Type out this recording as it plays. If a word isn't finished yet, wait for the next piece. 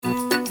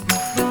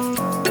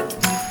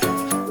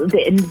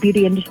the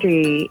beauty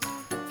industry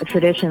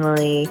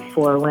traditionally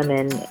for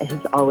women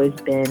has always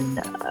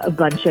been a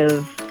bunch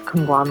of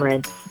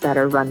conglomerates that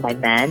are run by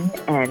men,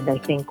 and I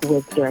think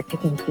with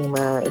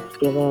direct-to-consumer, it's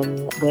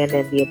given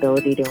women the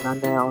ability to run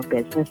their own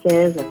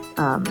businesses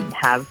and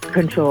have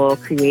control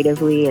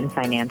creatively and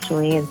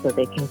financially, and so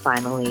they can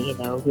finally,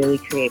 really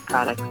create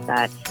products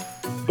that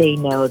they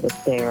know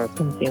that their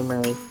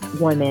consumers,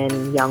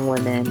 women, young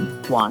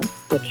women, want,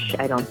 which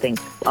I don't think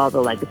all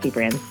the legacy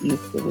brands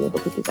used to be able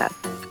to do that.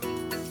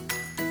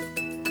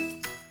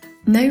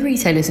 No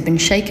retailers have been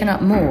shaken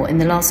up more in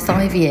the last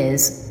 5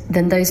 years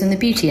than those in the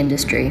beauty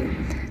industry.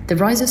 The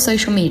rise of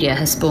social media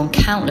has spawned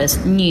countless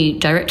new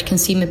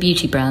direct-to-consumer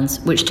beauty brands,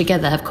 which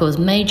together have caused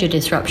major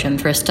disruption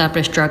for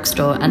established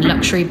drugstore and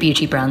luxury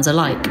beauty brands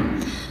alike.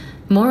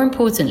 More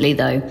importantly,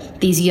 though,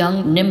 these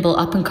young, nimble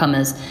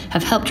up-and-comers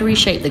have helped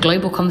reshape the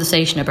global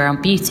conversation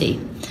around beauty.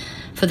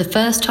 For the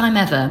first time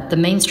ever, the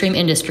mainstream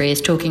industry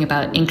is talking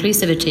about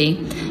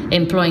inclusivity,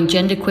 employing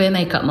genderqueer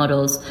makeup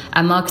models,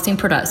 and marketing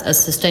products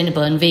as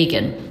sustainable and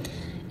vegan.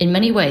 In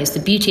many ways, the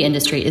beauty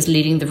industry is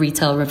leading the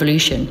retail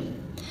revolution.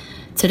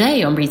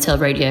 Today on Retail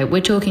Radio,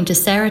 we're talking to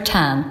Sarah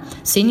Tan,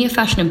 Senior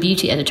Fashion and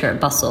Beauty Editor at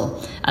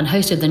Bustle, and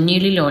host of the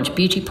newly launched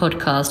beauty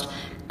podcast,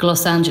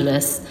 Los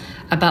Angeles,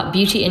 about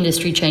beauty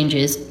industry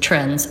changes,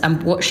 trends,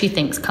 and what she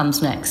thinks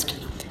comes next.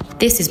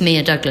 This is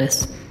Mia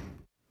Douglas.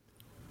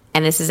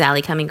 And this is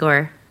Aly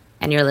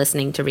and you're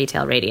listening to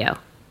Retail Radio,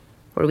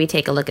 where we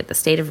take a look at the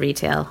state of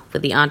retail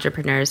with the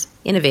entrepreneurs,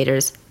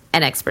 innovators,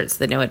 and experts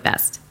that know it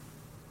best.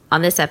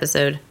 On this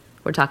episode,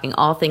 we're talking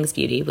all things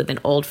beauty with an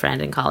old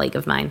friend and colleague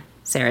of mine,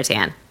 Sarah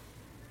Tan.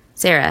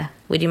 Sarah,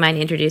 would you mind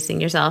introducing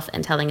yourself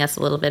and telling us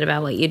a little bit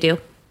about what you do?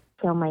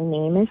 So my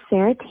name is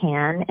Sarah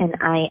Tan, and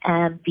I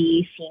am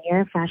the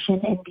Senior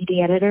Fashion and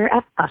Beauty Editor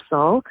at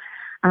Bustle.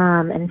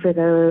 And for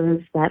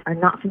those that are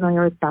not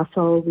familiar with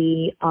Bustle,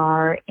 we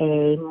are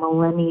a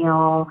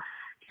millennial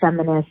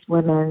feminist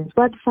women's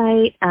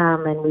website,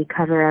 and we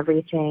cover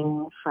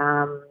everything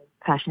from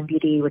fashion and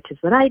beauty, which is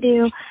what I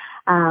do,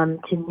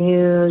 to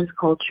news,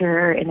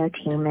 culture,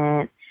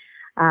 entertainment,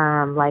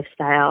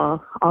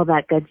 lifestyle, all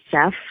that good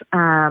stuff.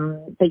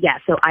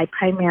 So I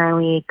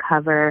primarily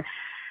cover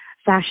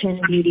fashion,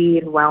 beauty,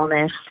 and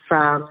wellness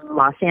from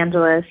Los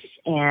Angeles,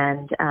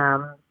 and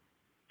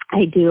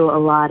I do a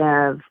lot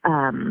of,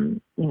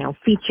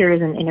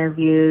 features and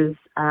interviews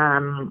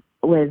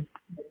with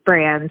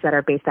brands that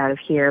are based out of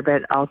here,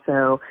 but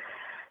also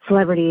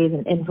celebrities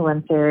and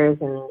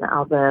influencers and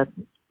all the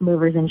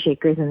movers and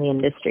shakers in the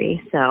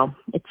industry. So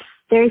it's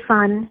very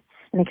fun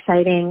and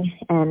exciting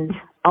and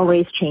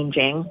always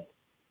changing.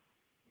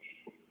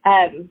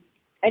 I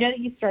know that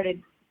you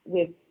started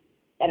with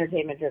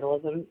entertainment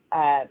journalism.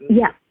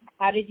 Yeah.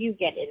 How did you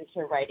get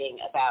into writing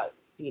about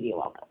beauty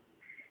and wellness?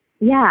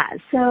 Yeah,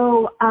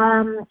 so,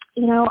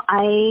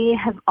 I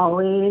have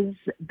always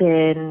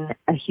been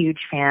a huge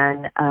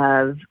fan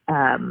of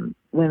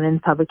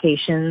women's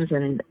publications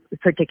and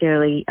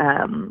particularly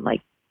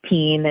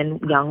teen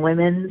and young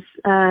women's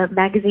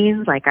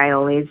magazines. Like I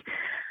always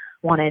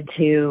wanted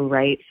to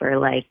write for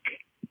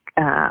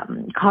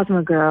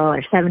Cosmo Girl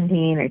or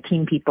 17 or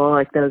Teen People.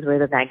 Like those were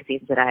the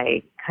magazines that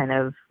I kind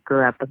of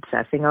grew up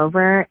obsessing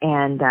over.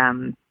 And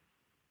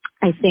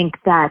I think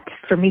that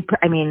for me,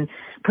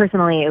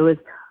 personally, it was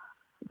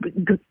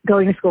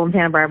going to school in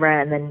Santa Barbara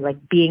and then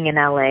being in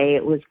LA,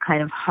 it was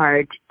kind of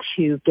hard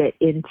to get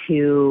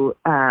into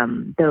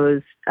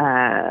those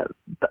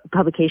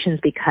publications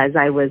because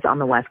I was on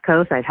the West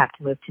Coast. I'd have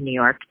to move to New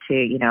York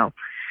to,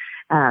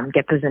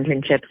 get those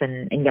internships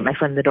and get my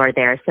foot in the door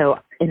there. So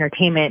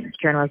entertainment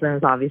journalism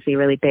is obviously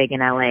really big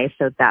in LA.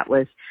 So that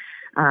was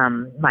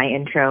my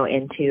intro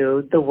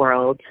into the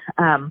world.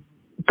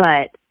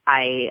 But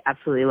I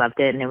absolutely loved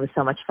it and it was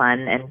so much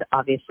fun. And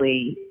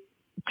obviously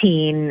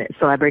teen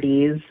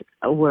celebrities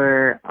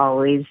were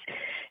always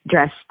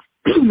dressed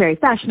very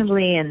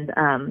fashionably and,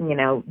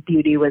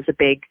 beauty was a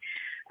big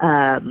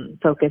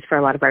focus for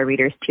a lot of our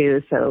readers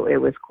too. So it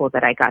was cool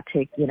that I got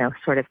to,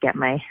 sort of get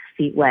my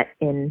feet wet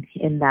in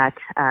that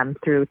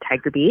through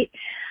Tiger Beat.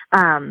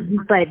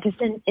 But just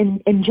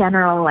in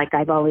general,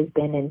 I've always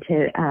been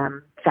into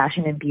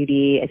fashion and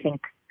beauty. I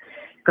think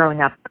growing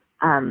up,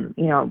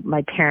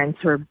 my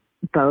parents were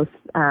both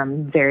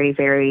very,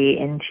 very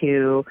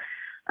into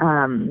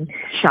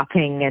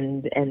shopping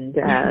and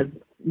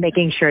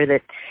making sure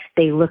that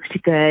they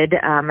looked good.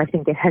 I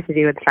think it has to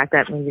do with the fact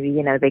that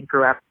maybe, they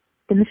grew up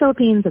in the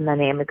Philippines and then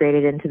they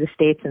immigrated into the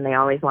States and they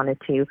always wanted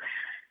to,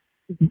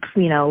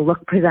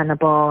 look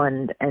presentable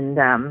and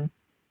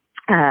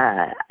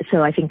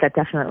so I think that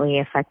definitely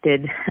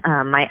affected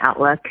my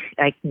outlook.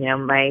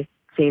 My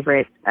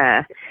favorite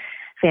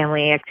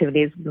family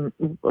activities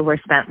were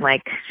spent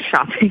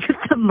shopping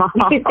at the mall.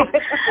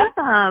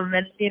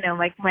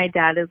 And my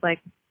dad is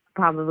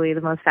probably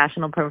the most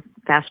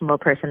fashionable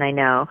person I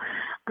know.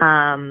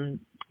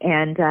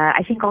 And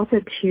I think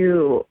also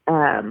too,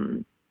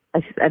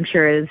 I'm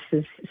sure this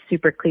is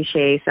super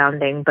cliche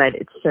sounding, but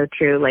it's so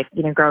true.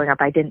 Growing up,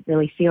 I didn't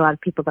really see a lot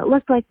of people that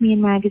looked like me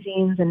in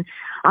magazines and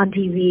on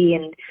TV.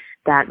 And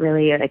that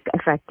really like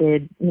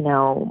affected,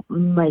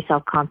 my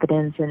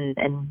self-confidence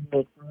and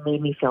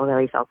made me feel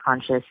really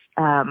self-conscious.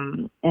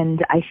 And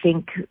I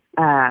think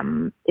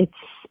it's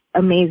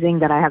amazing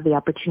that I have the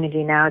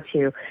opportunity now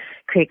to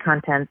create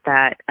content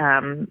that,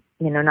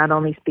 not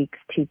only speaks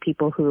to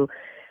people who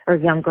are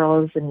young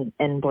girls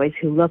and boys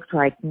who look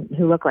like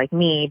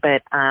me,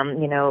 but,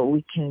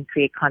 we can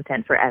create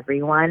content for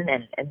everyone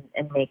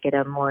and make it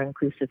a more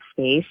inclusive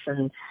space.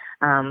 And,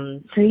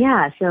 and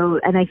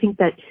I think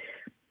that,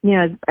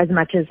 as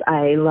much as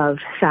I love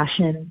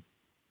fashion,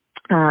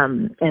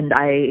 and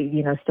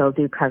I, still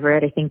do cover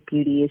it, I think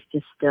beauty is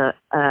just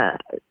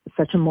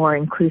such a more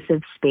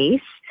inclusive space.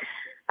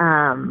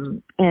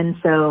 And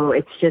so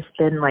it's just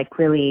been like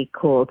really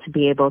cool to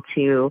be able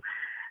to,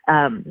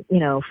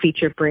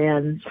 feature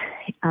brands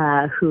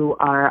who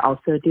are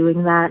also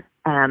doing that,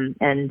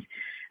 and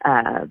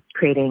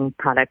creating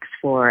products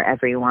for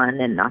everyone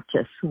and not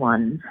just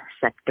one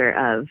sector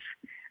of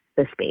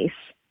the space.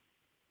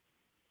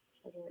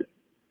 It's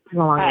a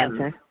long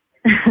answer.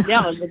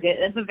 No,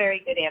 that's a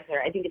very good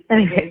answer. I think it's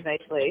very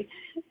nicely.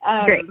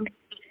 Great.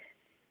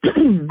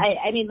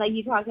 I mean, like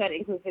you talked about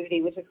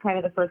inclusivity, which is kind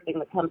of the first thing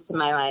that comes to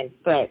my mind,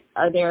 but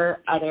are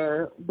there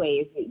other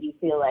ways that you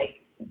feel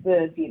like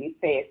the beauty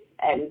space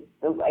and,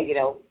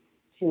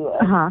 to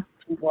a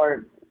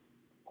more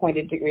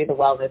pointed degree, the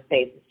wellness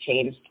space has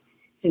changed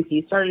since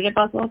you started at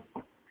Bustle?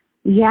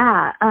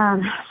 Yeah.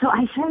 So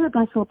I started at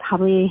Bustle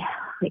probably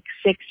like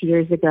 6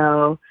 years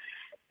ago.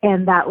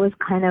 And that was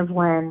kind of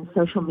when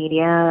social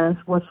media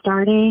was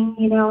starting,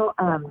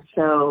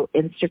 so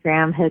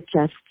Instagram had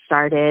just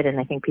started and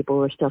I think people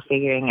were still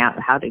figuring out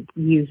how to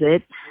use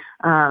it.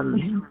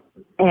 So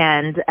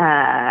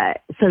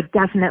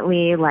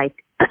definitely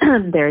like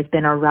there's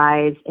been a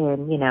rise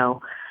in,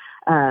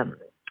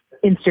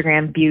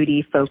 Instagram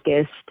beauty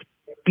focused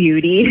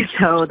beauty.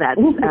 So that's,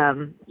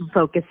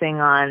 focusing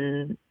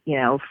on,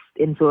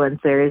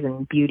 influencers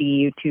and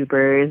beauty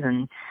YouTubers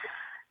and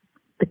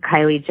the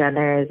Kylie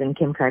Jenners and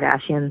Kim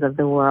Kardashians of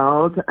the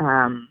world.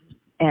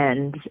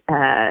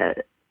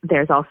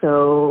 There's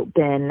also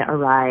been a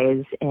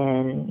rise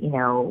in,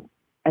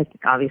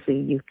 obviously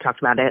you've talked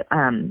about it,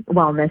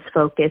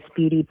 wellness-focused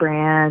beauty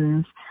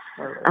brands,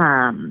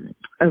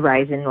 a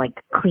rise in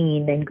like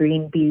clean and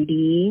green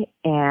beauty.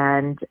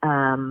 And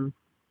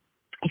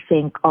I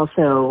think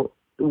also,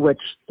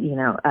 which, you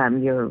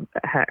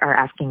are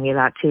asking me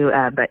about too,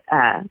 but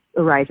a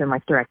rise in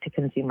like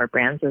direct-to-consumer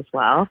brands as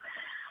well.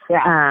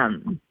 Yeah.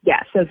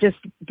 So just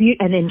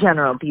and in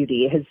general,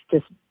 beauty has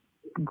just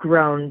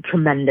grown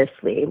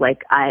tremendously.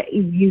 Like I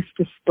used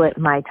to split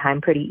my time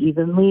pretty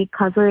evenly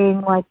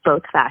covering like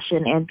both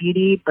fashion and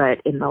beauty,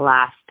 but in the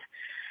last,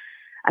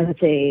 I would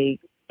say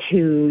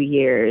 2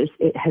 years,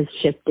 it has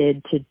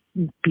shifted to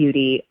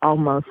beauty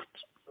almost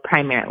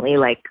primarily.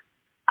 Like,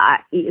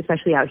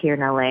 especially out here in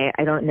LA,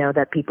 I don't know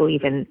that people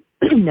even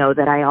know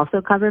that I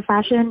also cover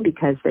fashion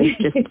because there's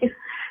just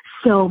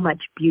so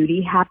much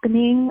beauty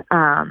happening.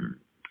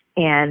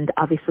 And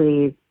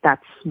obviously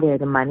that's where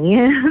the money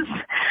is.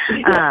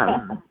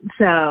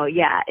 So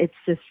yeah,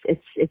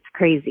 it's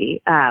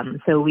crazy.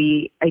 So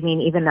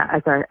even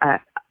as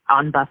our,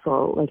 on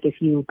Bustle, like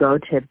if you go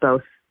to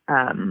both,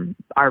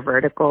 our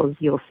verticals,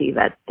 you'll see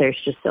that there's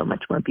just so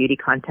much more beauty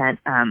content.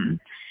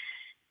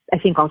 I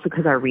think also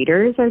because our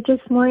readers are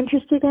just more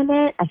interested in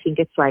it. I think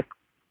it's like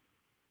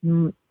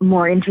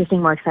more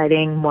interesting, more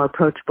exciting, more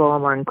approachable,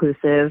 more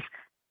inclusive.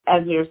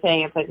 As you were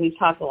saying, it's like we've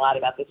talked a lot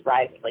about this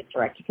rise of like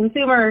direct to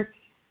consumer,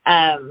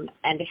 and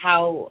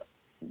how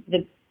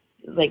the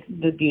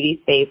beauty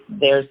space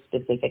there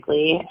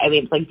specifically. I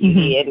mean, it's like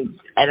beauty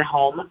at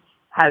home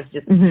has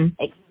just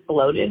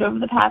exploded over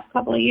the past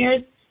couple of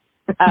years.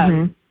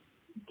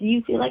 Do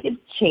you feel like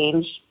it's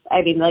changed?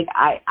 I mean, like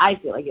I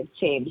feel like it's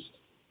changed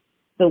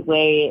the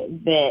way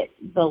that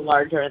the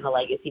larger and the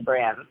legacy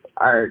brands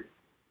are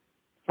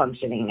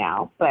functioning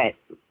now. But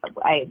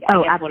I guess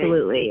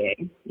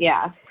absolutely.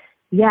 Yeah.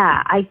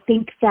 Yeah, I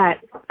think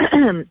that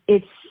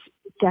it's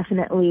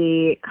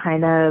definitely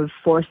kind of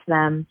forced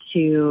them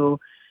to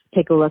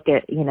take a look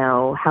at,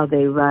 how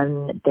they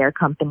run their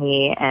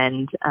company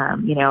and,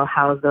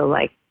 how the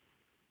like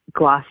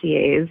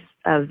Glossiers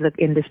of the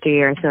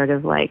industry are sort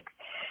of like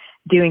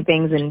doing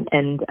things and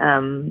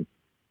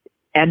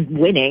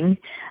winning.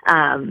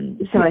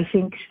 So I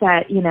think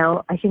that,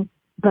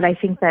 I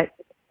think that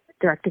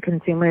direct to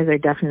consumers are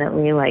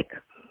definitely like,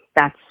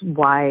 that's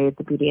why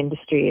the beauty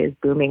industry is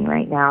booming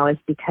right now, is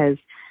because,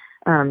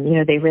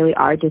 they really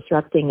are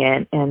disrupting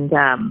it,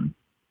 and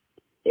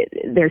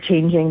they're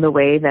changing the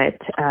way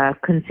that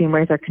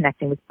consumers are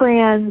connecting with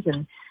brands.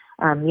 And,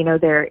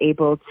 they're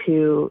able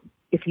to,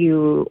 if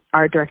you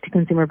are a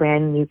direct-to-consumer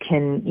brand, you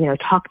can,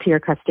 talk to your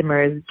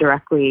customers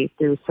directly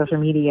through social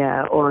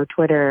media or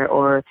Twitter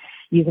or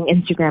using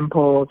Instagram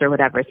polls or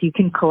whatever. So you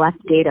can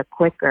collect data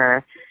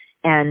quicker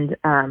and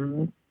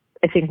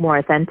I think more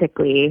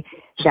authentically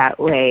that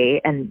way.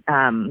 And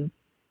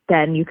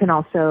then you can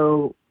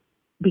also,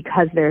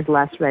 because there's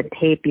less red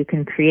tape, you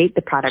can create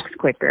the products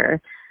quicker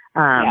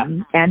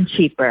and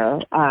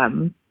cheaper.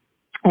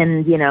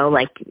 And, you know,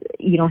 like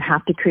you don't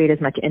have to create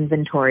as much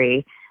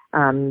inventory,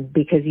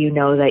 because you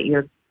know that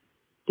your,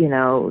 you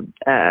know,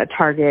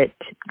 target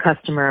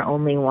customer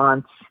only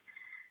wants,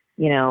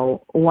 you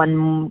know,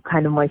 one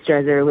kind of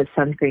moisturizer with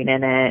sunscreen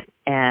in it,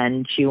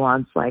 and she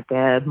wants like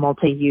a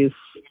multi-use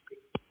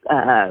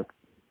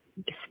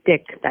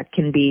stick that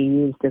can be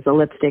used as a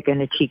lipstick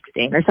and a cheek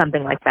stain or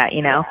something like that,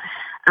 you know.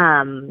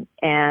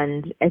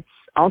 And it's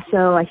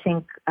also, I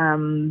think,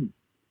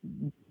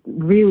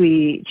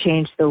 really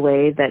changed the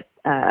way that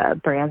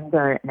brands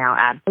are now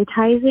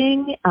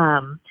advertising.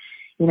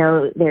 You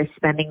know, they're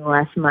spending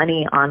less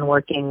money on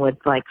working with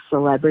like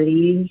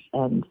celebrities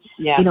and,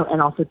 you know,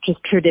 and also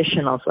just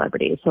traditional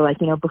celebrities. So like,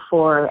 you know,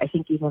 before, I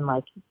think even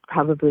like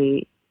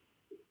probably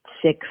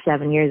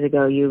 6-7 years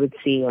ago, you would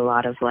see a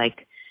lot of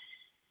like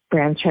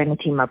brands trying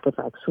to team up with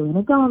like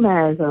Selena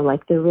Gomez or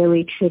like the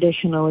really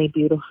traditionally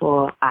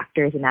beautiful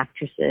actors and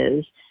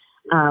actresses.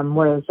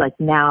 Whereas like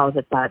now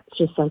that's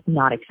just like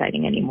not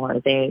exciting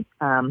anymore. They,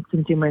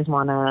 consumers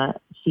want to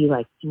see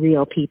like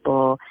real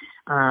people,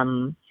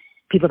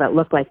 people that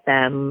look like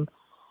them,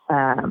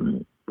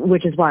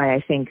 which is why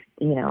I think,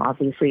 you know,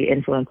 obviously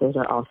influencers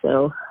are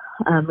also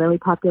really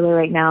popular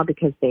right now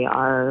because they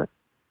are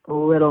a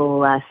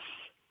little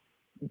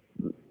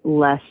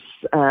less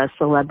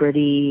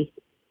celebrity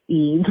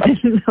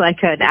like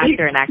an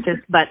actor and actress,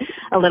 but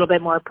a little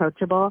bit more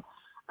approachable.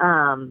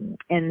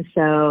 And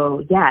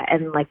so, yeah,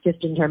 and like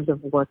just in terms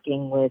of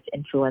working with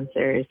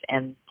influencers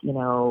and, you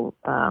know,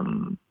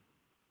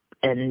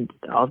 and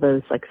all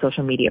those like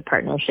social media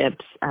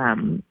partnerships,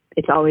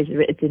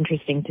 it's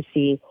interesting to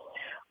see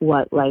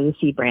what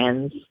legacy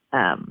brands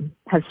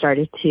have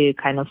started to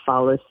kind of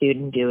follow suit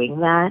in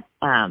doing that.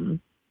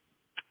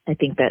 I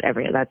think that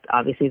that's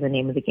obviously the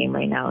name of the game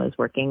right now is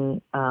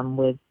working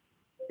with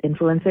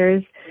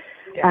influencers.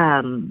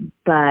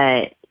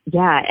 But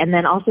yeah, and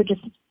then also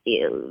just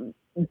the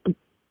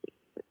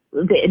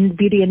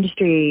beauty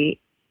industry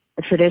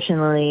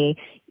traditionally,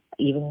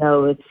 even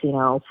though it's, you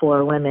know,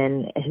 for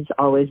women, has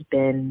always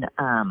been,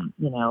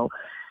 you know,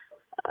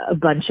 a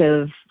bunch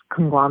of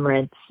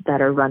conglomerates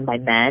that are run by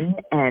men.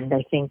 And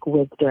I think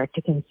with direct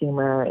to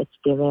consumer, it's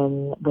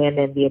given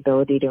women the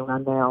ability to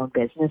run their own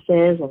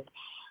businesses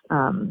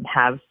and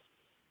have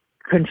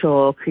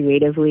control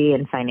creatively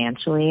and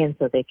financially. And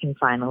so they can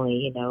finally,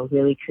 you know,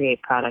 really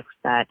create products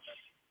that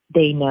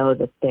they know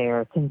that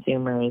their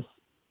consumers,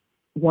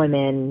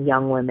 women,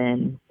 young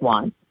women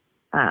want,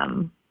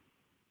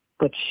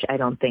 which I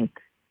don't think,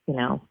 you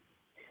know,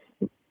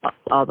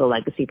 all the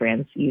legacy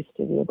brands used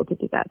to be able to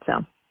do that.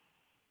 So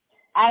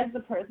as the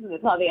person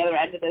that's on the other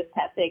end of this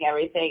testing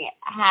everything,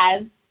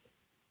 has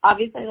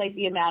obviously like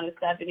the amount of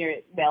stuff in your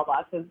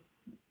mailbox has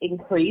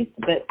increased,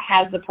 but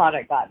has the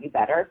product gotten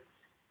better?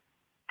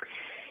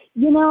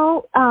 You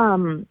know,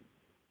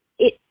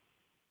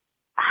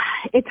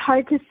 it's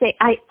hard to say.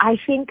 I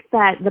think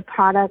that the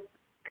product,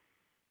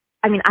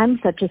 I mean, I'm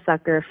such a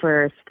sucker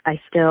for,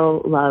 I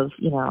still love,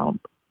 you know,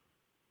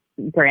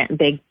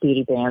 big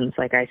beauty brands.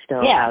 Like I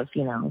still have,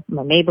 you know,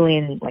 my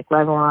Maybelline, like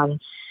Revlon.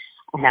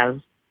 I have,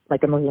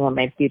 like, I'm looking at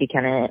my beauty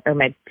cabinet or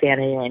my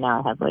vanity right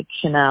now. I have like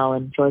Chanel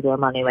and Giorgio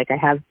Armani. Like I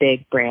have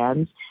big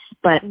brands,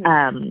 but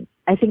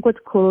I think what's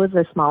cool with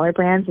the smaller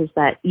brands is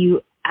that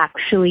you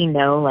actually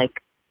know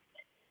like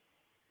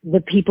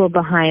the people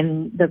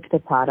behind the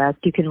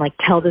product. You can like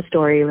tell the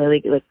story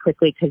really like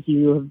quickly because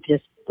you have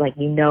just like,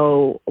 you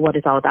know what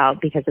it's all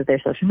about because of their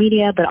social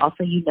media, but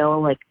also, you know,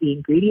 like the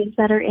ingredients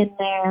that are in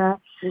there.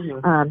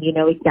 You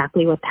know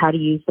exactly how to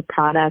use the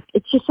product.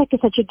 It's just like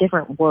such a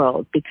different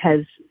world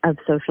because of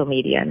social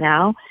media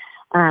now.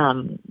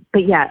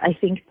 But yeah, I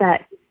think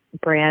that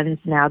brands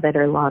now that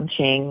are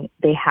launching,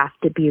 they have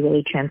to be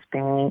really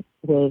transparent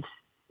with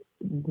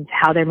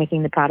how they're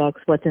making the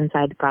products, what's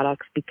inside the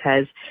products,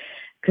 because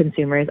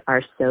consumers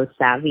are so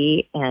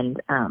savvy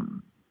and,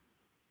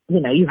 you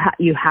know, you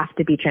have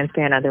to be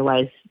transparent.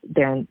 Otherwise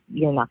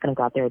you're not going to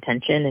got their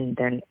attention and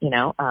they're, you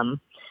know,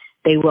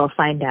 they will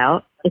find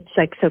out. It's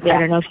like, so I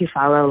don't know if you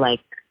follow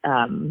like,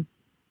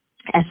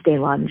 Estee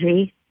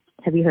Laundry.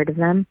 Have you heard of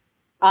them?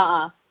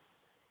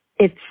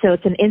 It's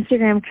an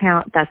Instagram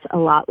account that's a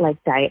lot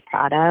like Diet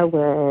Prada,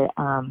 where,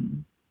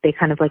 they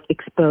kind of like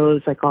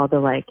expose like all the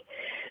like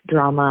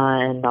drama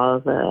and all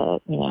the,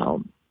 you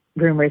know,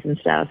 rumors and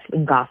stuff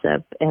and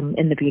gossip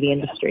in the beauty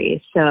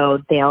industry. So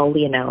they'll,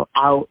 you know,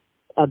 out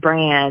a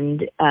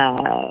brand,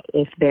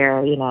 if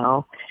they're, you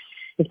know,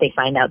 if they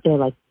find out they're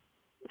like,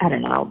 I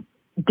don't know,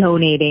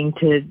 donating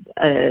to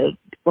a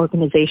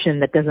organization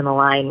that doesn't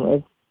align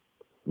with,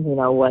 you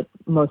know, what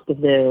most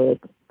of the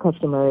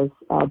customers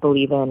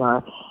believe in,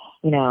 or,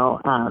 you know,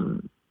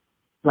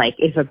 like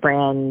if a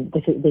brand,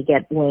 if they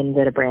get wind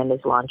that a brand is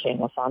launching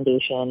a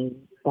foundation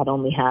that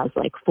only has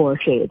like 4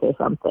 shades or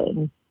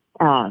something.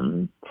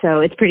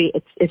 So it's pretty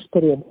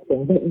interesting.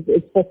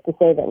 It's just to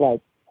say that like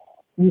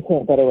you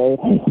can't get away with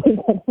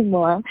anything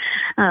anymore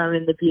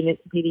in the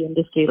beauty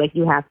industry. Like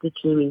you have to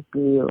truly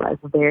be like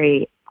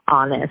very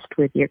honest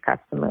with your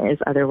customers,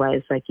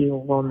 otherwise like you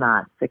will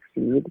not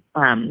succeed.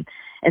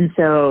 And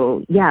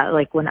so, yeah,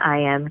 like when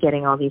I am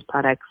getting all these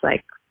products,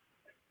 like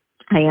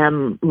I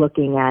am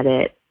looking at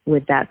it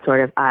with that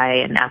sort of eye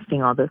and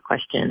asking all those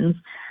questions.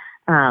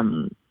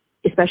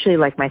 Especially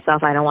like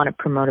myself, I don't want to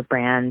promote a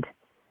brand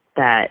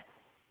that,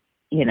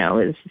 you know,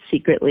 is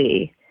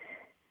secretly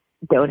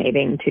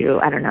donating to,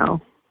 I don't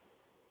know,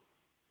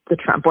 the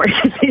Trump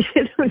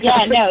organization.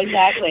 Yeah, no,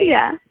 exactly.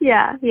 Yeah.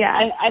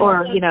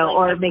 Or, you know,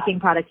 or like making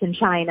products in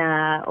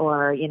China,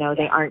 or, you know,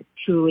 they aren't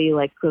truly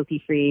like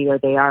cruelty free, or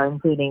they are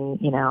including,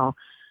 you know,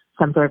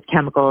 some sort of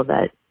chemical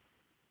that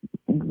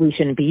we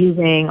shouldn't be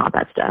using, all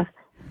that stuff.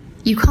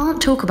 You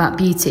can't talk about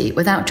beauty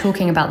without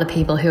talking about the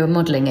people who are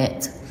modelling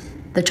it.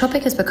 The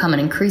topic has become an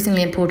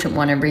increasingly important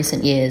one in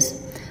recent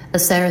years.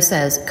 As Sarah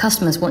says,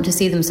 customers want to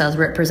see themselves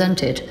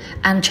represented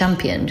and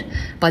championed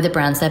by the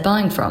brands they're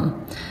buying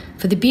from.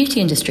 For the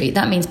beauty industry,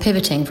 that means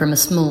pivoting from a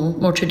small,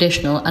 more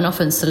traditional and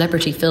often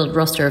celebrity-filled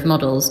roster of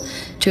models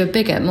to a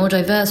bigger, more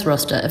diverse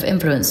roster of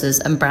influencers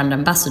and brand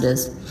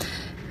ambassadors.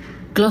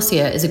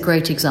 Glossier is a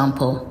great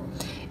example.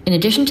 In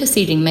addition to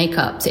seeding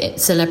makeup to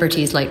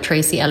celebrities like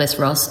Tracee Ellis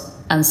Ross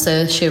and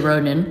Saoirse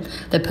Ronan,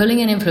 they're pulling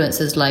in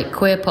influencers like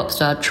queer pop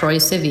star Troye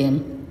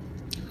Sivan.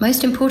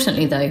 Most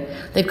importantly, though,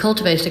 they've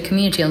cultivated a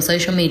community on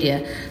social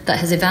media that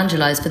has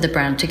evangelized for the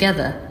brand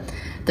together.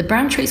 The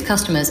brand treats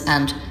customers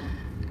and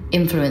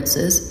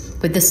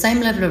influencers with the same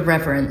level of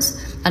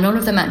reverence, and all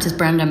of them act as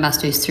brand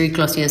ambassadors through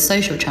Glossier's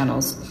social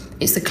channels.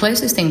 It's the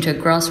closest thing to a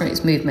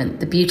grassroots movement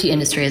the beauty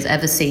industry has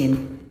ever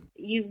seen.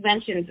 You've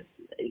mentioned,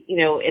 you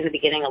know, in the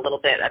beginning a little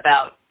bit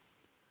about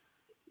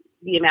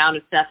the amount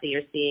of stuff that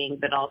you're seeing,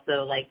 but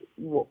also like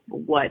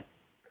what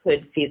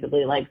could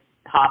feasibly like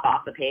pop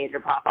off the page or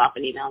pop off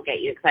an email and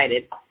get you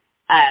excited.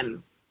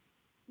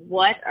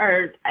 What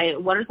are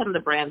some of the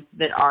brands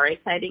that are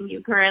exciting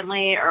you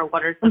currently, or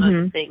what are some of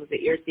the things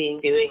that you're seeing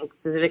doing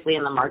specifically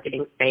in the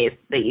marketing space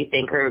that you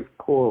think are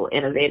cool,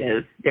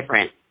 innovative,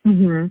 different?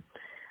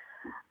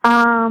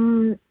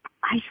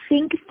 I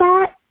think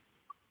that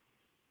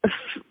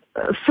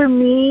for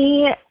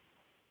me,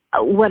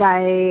 what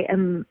I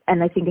am,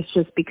 and I think it's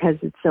just because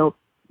it's so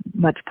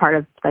much part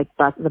of like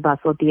the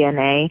Bustle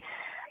DNA,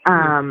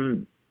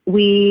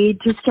 we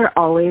just are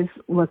always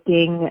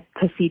looking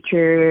to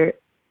feature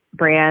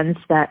brands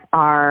that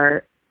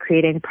are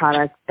creating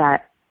products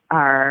that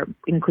are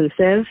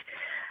inclusive.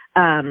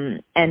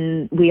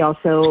 And we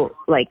also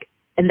like,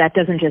 and that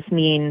doesn't just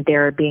mean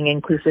they're being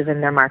inclusive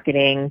in their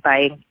marketing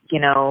by, you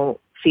know,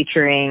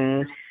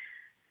 featuring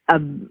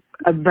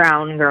a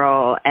brown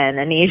girl and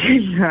an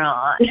Asian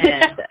girl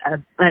and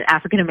an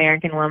African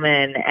American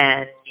woman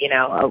and, you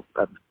know,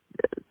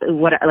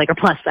 like a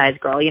plus size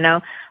girl, you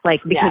know,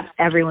 like, because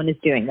everyone is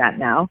doing that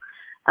now.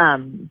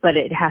 But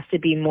it has to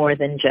be more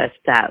than just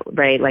that,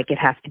 right? Like it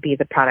has to be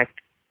the products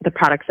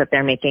that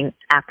they're making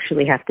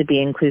actually have to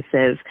be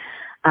inclusive,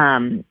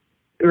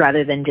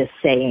 rather than just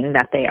saying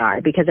that they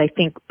are. Because I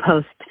think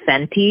post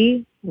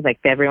Fenty, like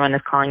everyone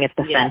is calling it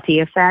the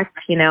Fenty effect,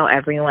 you know,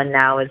 everyone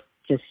now is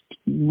just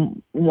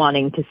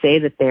wanting to say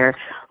that they're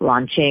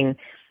launching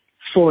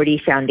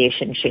 40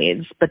 foundation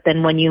shades. But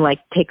then when you like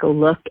take a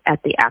look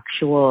at the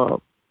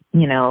actual,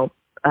 you know,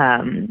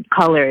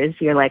 colors,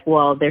 you're like,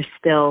 well, there's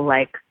still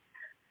like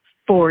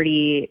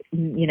 40,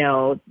 you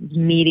know,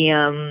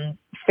 medium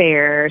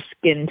fair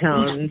skin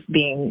tones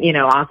being, you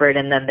know, offered.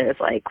 And then there's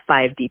like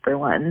 5 deeper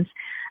ones.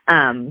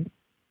 Those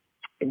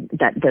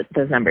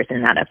numbers are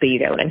not up, but you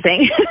get what I'm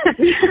saying.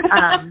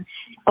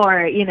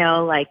 Or, you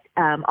know, like,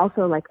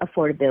 also like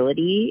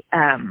affordability.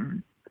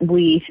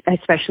 We,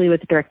 especially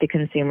with direct to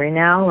consumer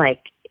now,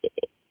 like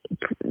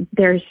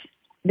there's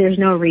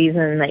no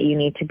reason that you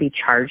need to be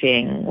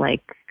charging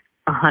like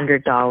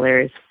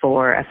 $100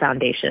 for a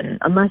foundation,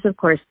 unless of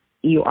course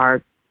you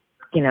are,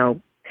 you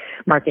know,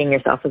 marketing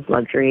yourself as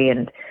luxury,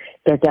 and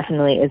there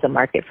definitely is a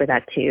market for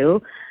that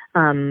too.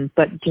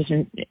 But just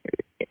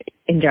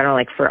in general,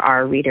 like for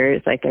our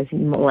readers, like as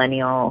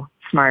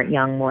smart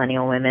young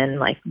millennial women,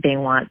 like they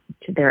want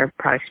their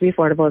products to be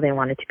affordable. They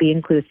want it to be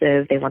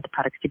inclusive. They want the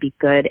products to be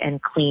good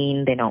and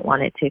clean. They don't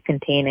want it to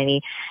contain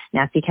any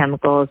nasty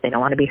chemicals. They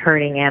don't want to be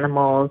hurting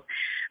animals.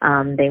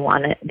 They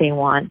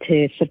want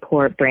to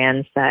support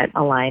brands that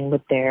align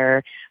with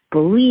their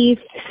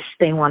beliefs.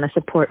 They want to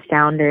support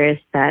founders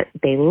that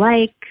they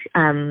like,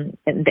 and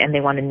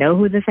they want to know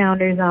who the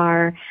founders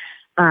are.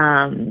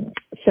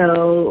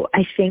 So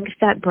I think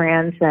that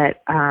brands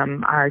that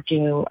are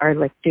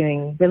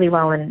doing really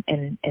well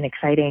and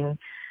exciting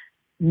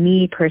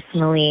me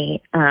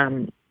personally,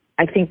 I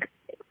think,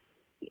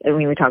 I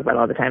mean, we talk about it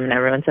all the time and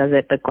everyone says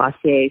it, but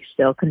Glossier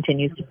still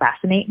continues to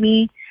fascinate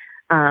me,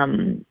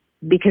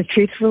 because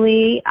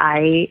truthfully,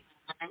 I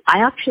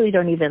actually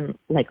don't even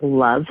like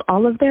love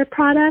all of their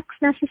products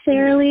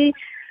necessarily,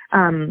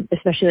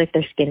 especially like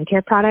their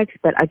skincare products.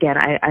 But again,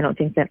 I don't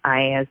think that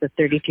I, as a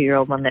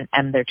 32-year-old woman,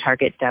 am their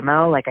target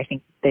demo. Like I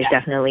think they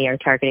definitely are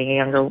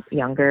targeting a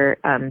younger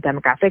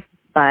demographic,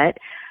 but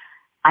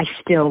I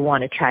still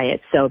want to try it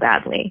so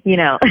badly. You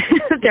know,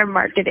 their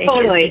marketing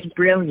is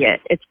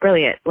brilliant. It's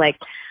brilliant. Like,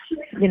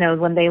 you know,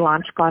 when they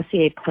launched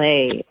Glossier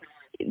Play,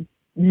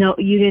 no,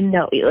 you didn't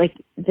know, like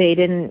they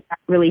didn't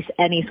release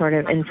any sort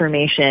of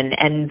information,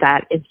 and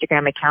that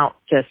Instagram account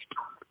just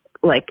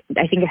like,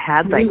 I think it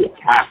had like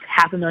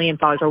 500,000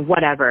 followers or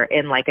whatever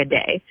in like a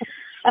day,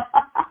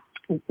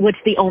 which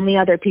the only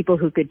other people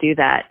who could do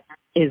that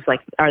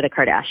are the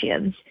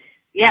Kardashians.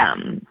 Yeah.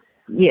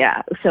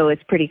 Yeah. So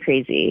it's pretty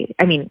crazy.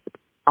 I mean,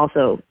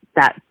 also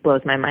that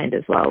blows my mind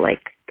as well.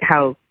 Like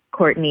how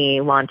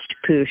Kourtney launched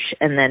Poosh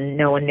and then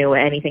no one knew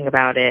anything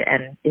about it,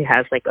 and it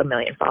has like 1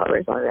 million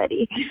followers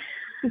already.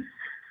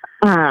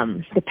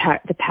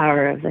 The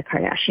power of the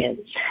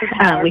Kardashians.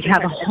 We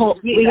have a whole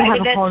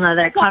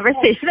nother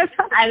conversation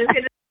about that. I was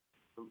gonna,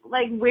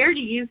 like, where do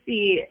you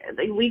see,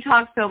 like, we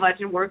talk so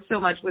much and work so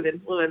much with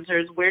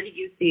influencers. Where do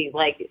you see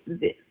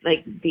the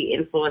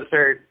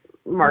influencer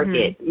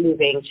market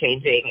moving,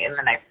 changing in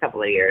the next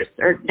couple of years,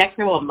 or next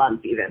couple of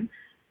months even?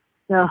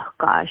 Oh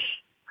gosh,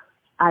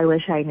 I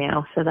wish I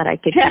knew so that I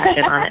could cash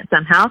in on it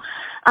somehow.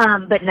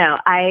 But no,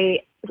 I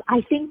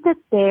think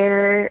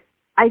that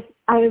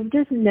I've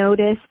just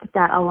noticed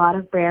that a lot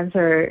of brands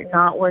are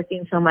not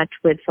working so much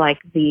with like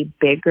the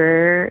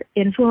bigger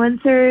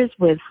influencers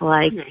with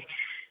like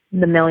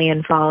the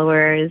million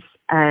followers,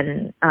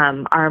 and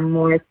are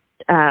more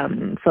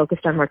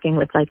focused on working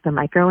with like the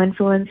micro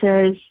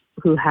influencers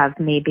who have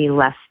maybe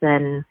less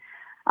than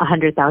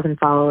 100,000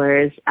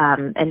 followers,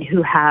 and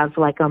who have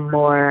like a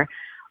more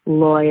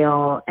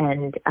loyal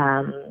and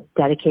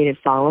dedicated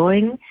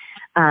following.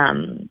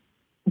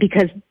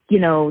 Because, you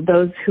know,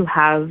 those who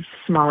have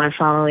smaller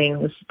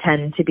followings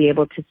tend to be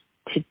able to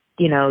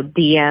you know,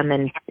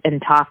 DM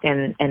and talk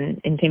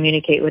and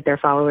communicate with their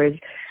followers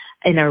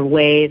in a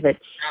way that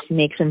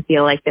makes them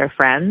feel like they're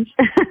friends.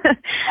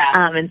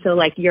 And so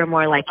like you're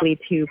more likely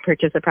to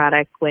purchase a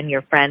product when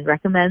your friend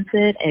recommends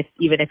it,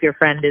 even if your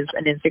friend is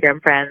an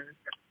Instagram friend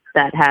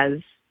that has,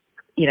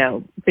 you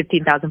know,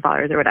 15,000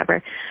 followers or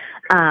whatever.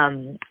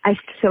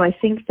 I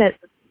think that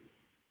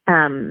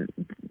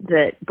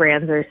that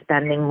brands are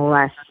spending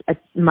less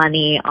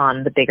money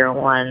on the bigger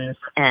ones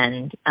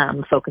and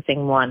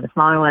focusing more on the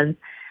smaller ones.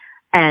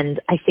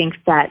 And I think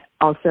that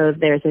also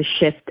there's a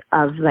shift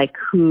of like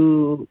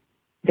who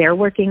they're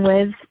working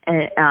with,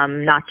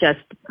 not just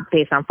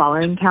based on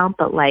following count,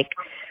 but like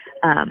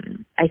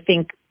I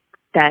think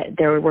that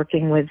they're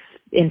working with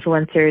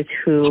influencers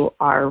who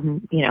are,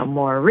 you know,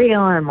 more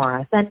real and more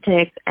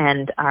authentic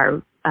and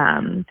are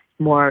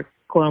more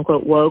quote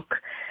unquote woke,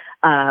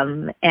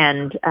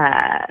 and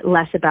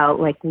less about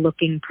like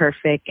looking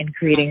perfect and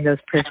creating those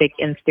perfect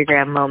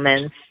Instagram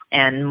moments,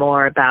 and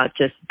more about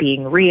just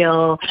being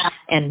real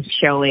and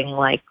showing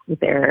like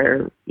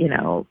their, you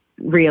know,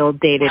 real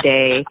day to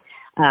day,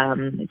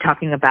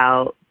 talking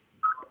about,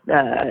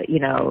 you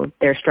know,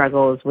 their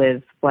struggles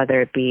with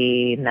whether it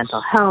be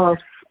mental health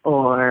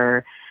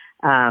or,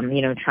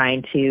 you know,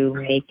 trying to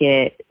make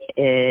it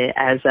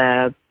as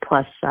a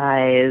plus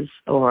size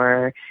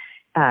or,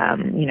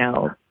 you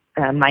know,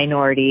 a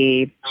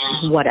minority,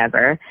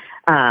 whatever,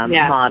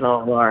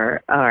 model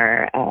or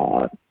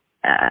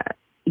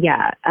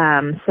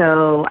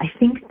so I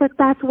think that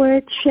that's where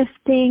it's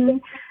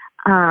shifting.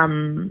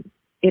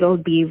 It'll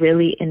be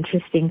really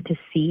interesting to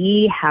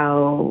see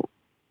how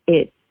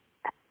they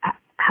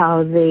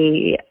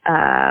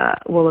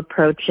will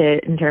approach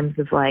it in terms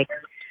of like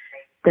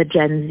the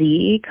Gen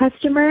Z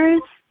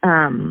customers,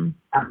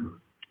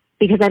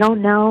 because I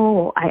don't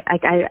know.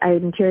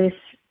 I'm curious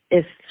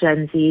if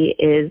Gen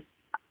Z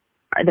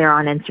they're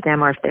on Instagram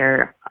or if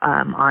they're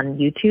on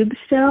YouTube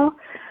still.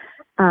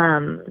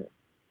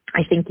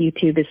 I think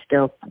YouTube is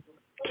still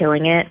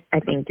killing it. I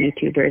think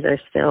YouTubers are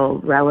still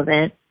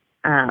relevant.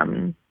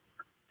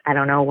 I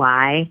don't know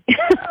why,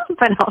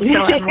 but also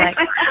I'm like,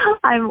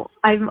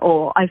 I'm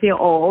old. I feel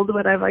old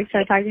when I like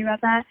start talking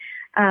about that.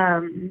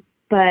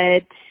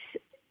 But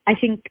I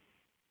think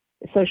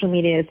social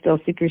media is still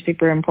super,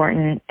 super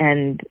important.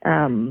 And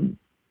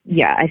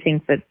I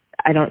think that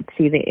I don't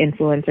see the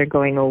influencer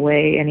going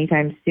away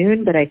anytime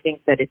soon, but I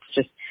think that it's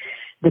just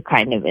the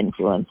kind of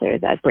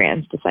influencer that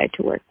brands decide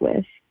to work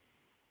with.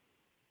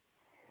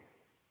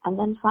 And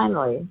then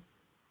finally,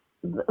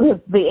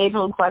 the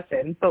age-old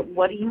question, but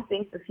what do you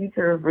think the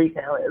future of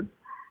retail is?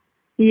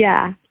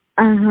 Yeah.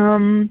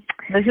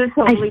 This is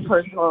totally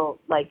personal.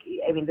 Like,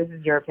 I mean, this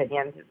is your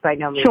opinion. By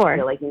no means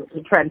feel like it's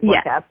a trend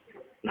forecast.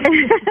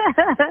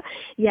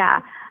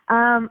 Yeah.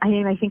 I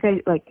mean, I think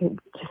I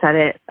said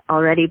it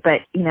already,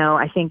 but, you know,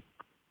 I think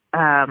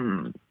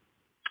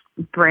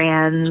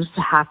brands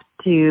have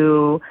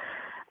to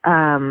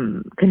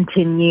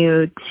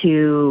continue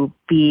to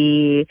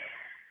be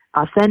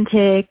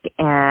authentic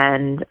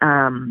and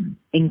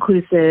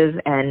inclusive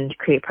and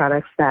create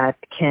products that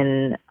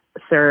can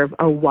serve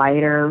a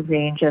wider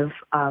range of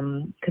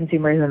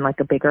consumers and like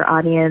a bigger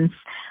audience,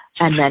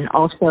 and then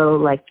also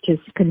like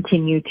just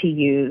continue to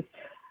use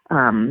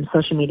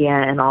social media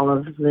and all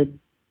of the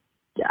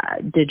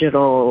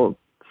digital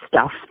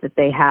stuff that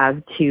they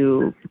have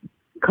to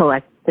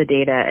collect the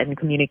data and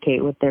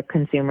communicate with their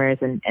consumers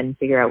and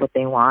figure out what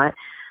they want.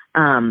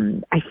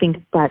 I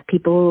think that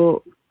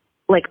people,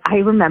 like, I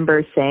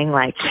remember saying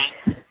like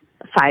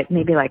 5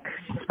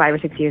 or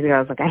 6 years ago, I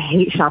was like, I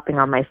hate shopping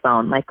on my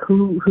phone. Like,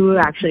 who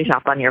actually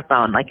shop on your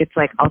phone? Like, it's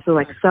like also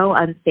like so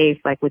unsafe,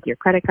 like with your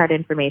credit card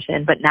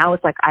information. But now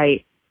it's like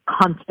I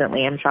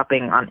constantly am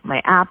shopping on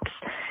my apps,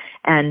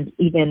 and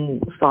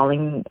even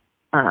falling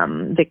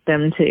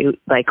victim to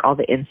like all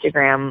the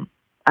Instagram,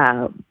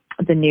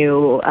 the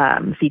new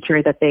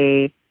feature that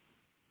they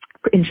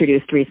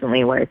introduced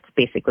recently, where it's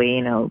basically,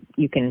 you know,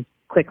 you can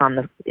click on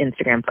the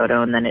Instagram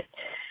photo and then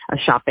a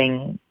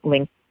shopping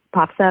link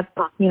pops up.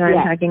 You know what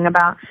I'm talking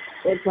about?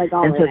 It's like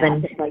all, and so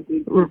then it's like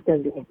you don't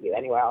take you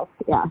anywhere else.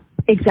 Yeah,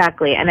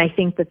 exactly. And I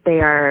think that they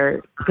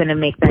are going to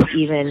make that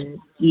even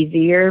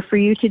easier for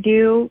you to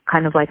do,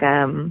 kind of like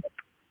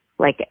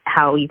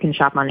how you can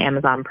shop on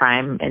Amazon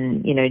Prime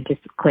and, you know,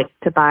 just click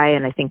to buy.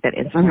 And I think that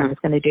Instagram is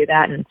going to do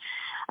that. And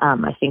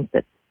I think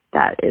that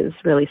is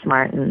really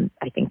smart. And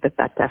I think that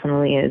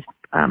definitely is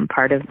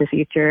part of the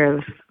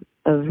future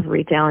of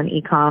retail and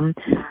e-com.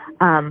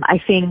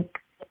 I think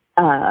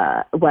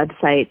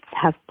websites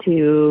have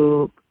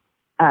to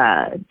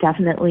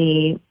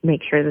definitely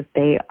make sure that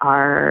they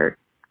are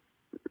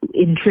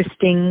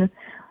interesting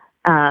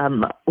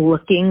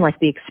looking, like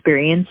the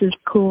experience is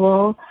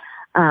cool.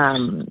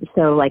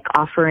 So like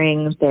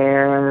offering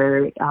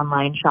their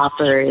online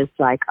shoppers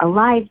like a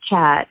live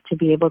chat to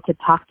be able to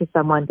talk to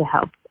someone to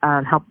help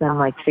them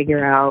like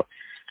figure out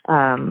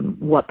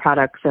what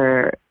products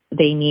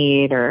they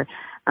need, or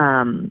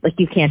like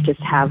you can't just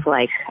have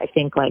like, I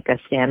think like a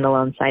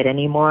standalone site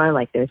anymore.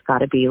 Like there's got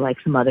to be like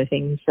some other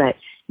things that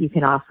you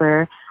can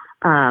offer.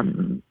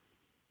 And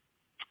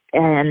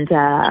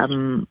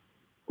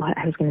what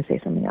I was going to say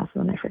something else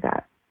and then I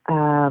forgot.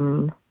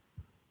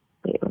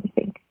 Wait, let me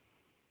think.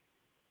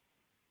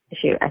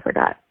 Shoot, I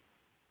forgot.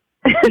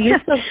 That's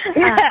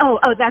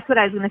what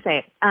I was going to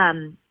say.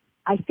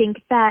 I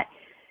think that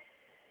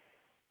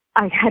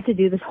I had to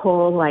do this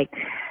whole like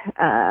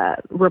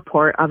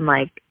report on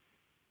like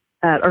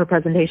or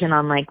presentation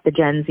on like the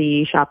Gen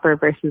Z shopper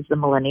versus the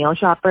millennial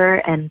shopper.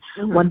 And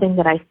one thing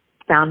that I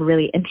found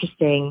really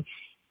interesting,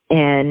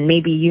 and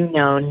maybe you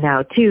know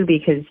now too,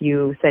 because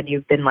you said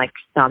you've been like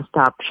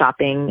nonstop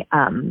shopping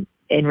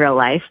in real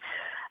life,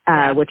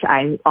 which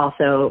I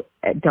also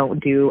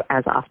don't do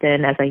as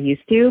often as I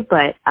used to.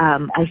 But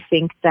I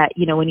think that,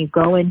 you know, when you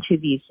go into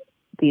these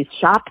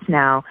shops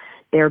now,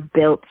 they're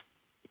built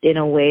in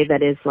a way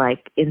that is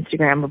like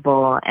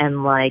Instagrammable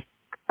and like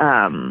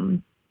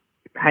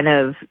kind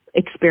of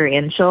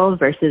experiential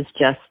versus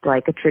just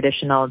like a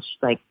traditional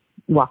like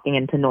walking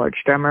into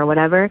Nordstrom or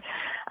whatever.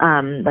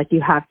 Like you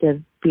have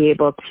to be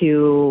able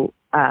to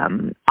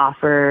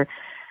offer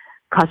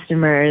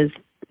customers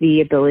the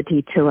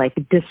ability to like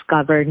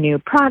discover new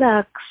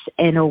products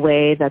in a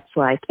way that's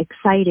like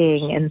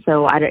exciting. And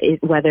so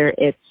whether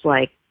it's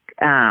like,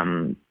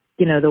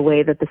 you know, the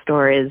way that the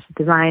store is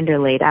designed or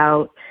laid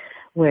out,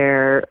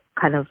 where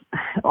kind of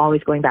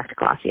always going back to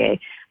Glossier,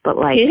 but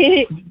like,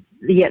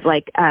 yet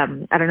like, I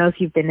don't know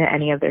if you've been to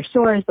any of their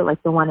stores, but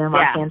like the one in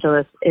Los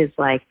Angeles is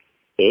like,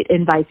 it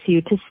invites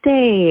you to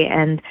stay,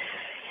 and,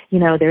 you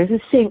know, there's a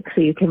sink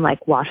so you can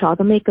like wash all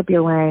the makeup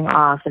you're wearing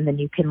off, and then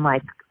you can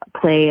like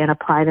play and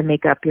apply the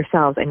makeup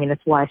yourself. I mean,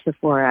 it's why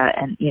Sephora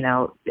and, you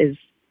know, is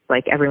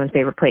like everyone's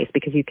favorite place,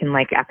 because you can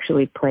like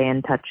actually play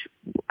and touch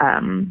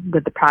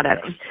with the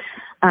products,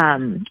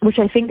 which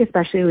I think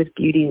especially with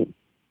beauty,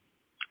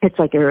 it's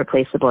like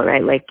irreplaceable,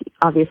 right? Like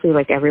obviously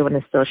like everyone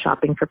is still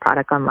shopping for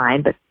product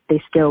online, but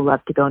they still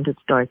love to go into the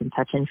stores and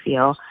touch and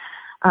feel.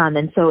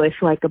 And so if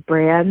like a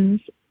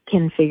brand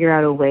can figure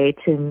out a way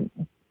to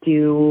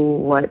do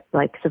what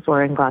like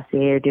Sephora and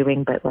Glossier are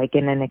doing, but like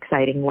in an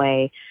exciting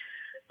way,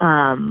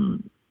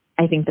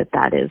 I think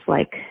that is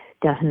like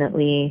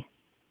definitely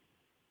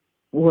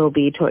will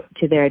be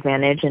to their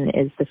advantage and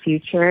is the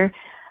future.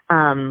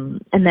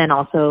 And then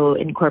also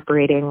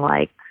incorporating,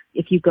 like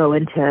if you go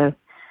into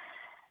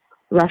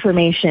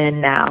Reformation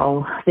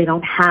now, they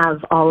don't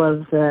have all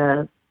of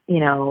the, you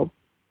know,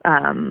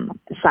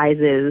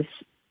 sizes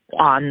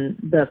on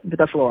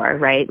the floor,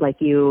 right? Like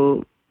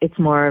it's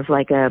more of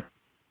like a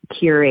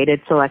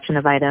curated selection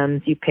of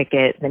items. You pick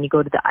it, then you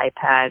go to the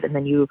iPad, and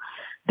then you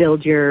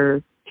build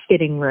your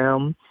fitting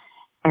room,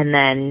 and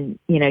then,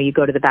 you know, you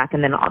go to the back,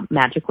 and then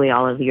magically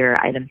all of your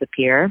items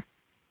appear.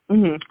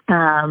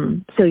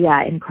 So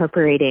yeah,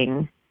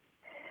 incorporating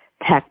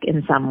tech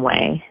in some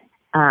way,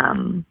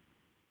 and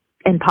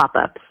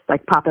pop-ups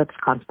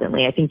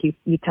constantly. I think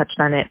you touched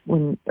on it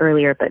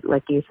earlier, but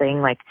like you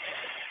saying, like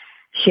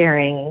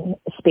sharing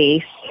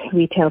space,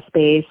 retail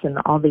space, and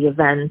all the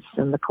events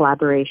and the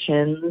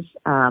collaborations,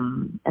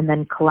 and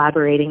then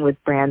collaborating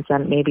with brands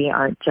that maybe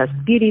aren't just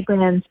beauty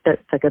brands, but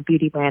it's like a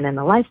beauty brand and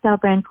a lifestyle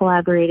brand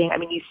collaborating. I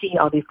mean, you see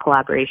all these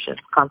collaborations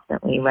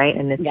constantly, right?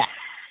 And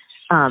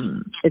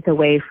it's a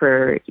way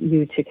for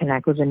you to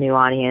connect with a new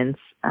audience,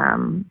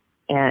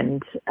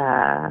 and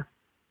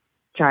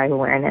drive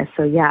awareness.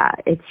 So yeah,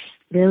 it's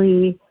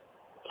really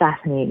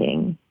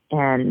fascinating,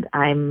 and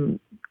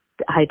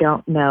I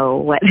don't know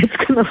what it's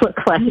going to look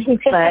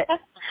like, but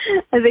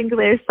I think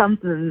there's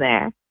something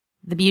there.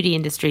 The beauty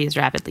industry is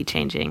rapidly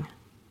changing.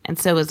 and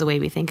so is the way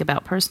we think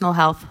about personal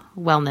health,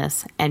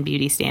 wellness, and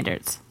beauty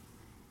standards.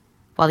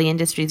 While the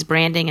industry's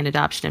branding and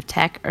adoption of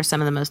tech are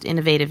some of the most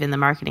innovative in the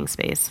marketing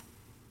space,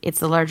 it's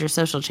the larger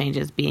social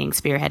changes being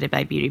spearheaded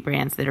by beauty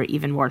brands that are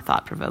even more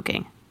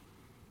thought-provoking.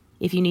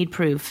 If you need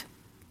proof,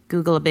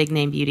 Google a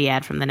big-name beauty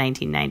ad from the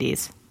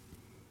 1990s.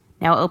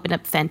 Now open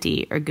up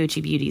Fenty or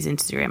Gucci Beauty's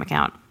Instagram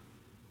account.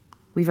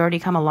 We've already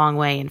come a long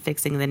way in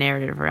fixing the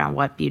narrative around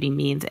what beauty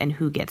means and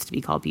who gets to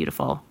be called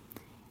beautiful,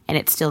 and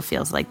it still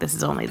feels like this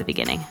is only the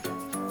beginning.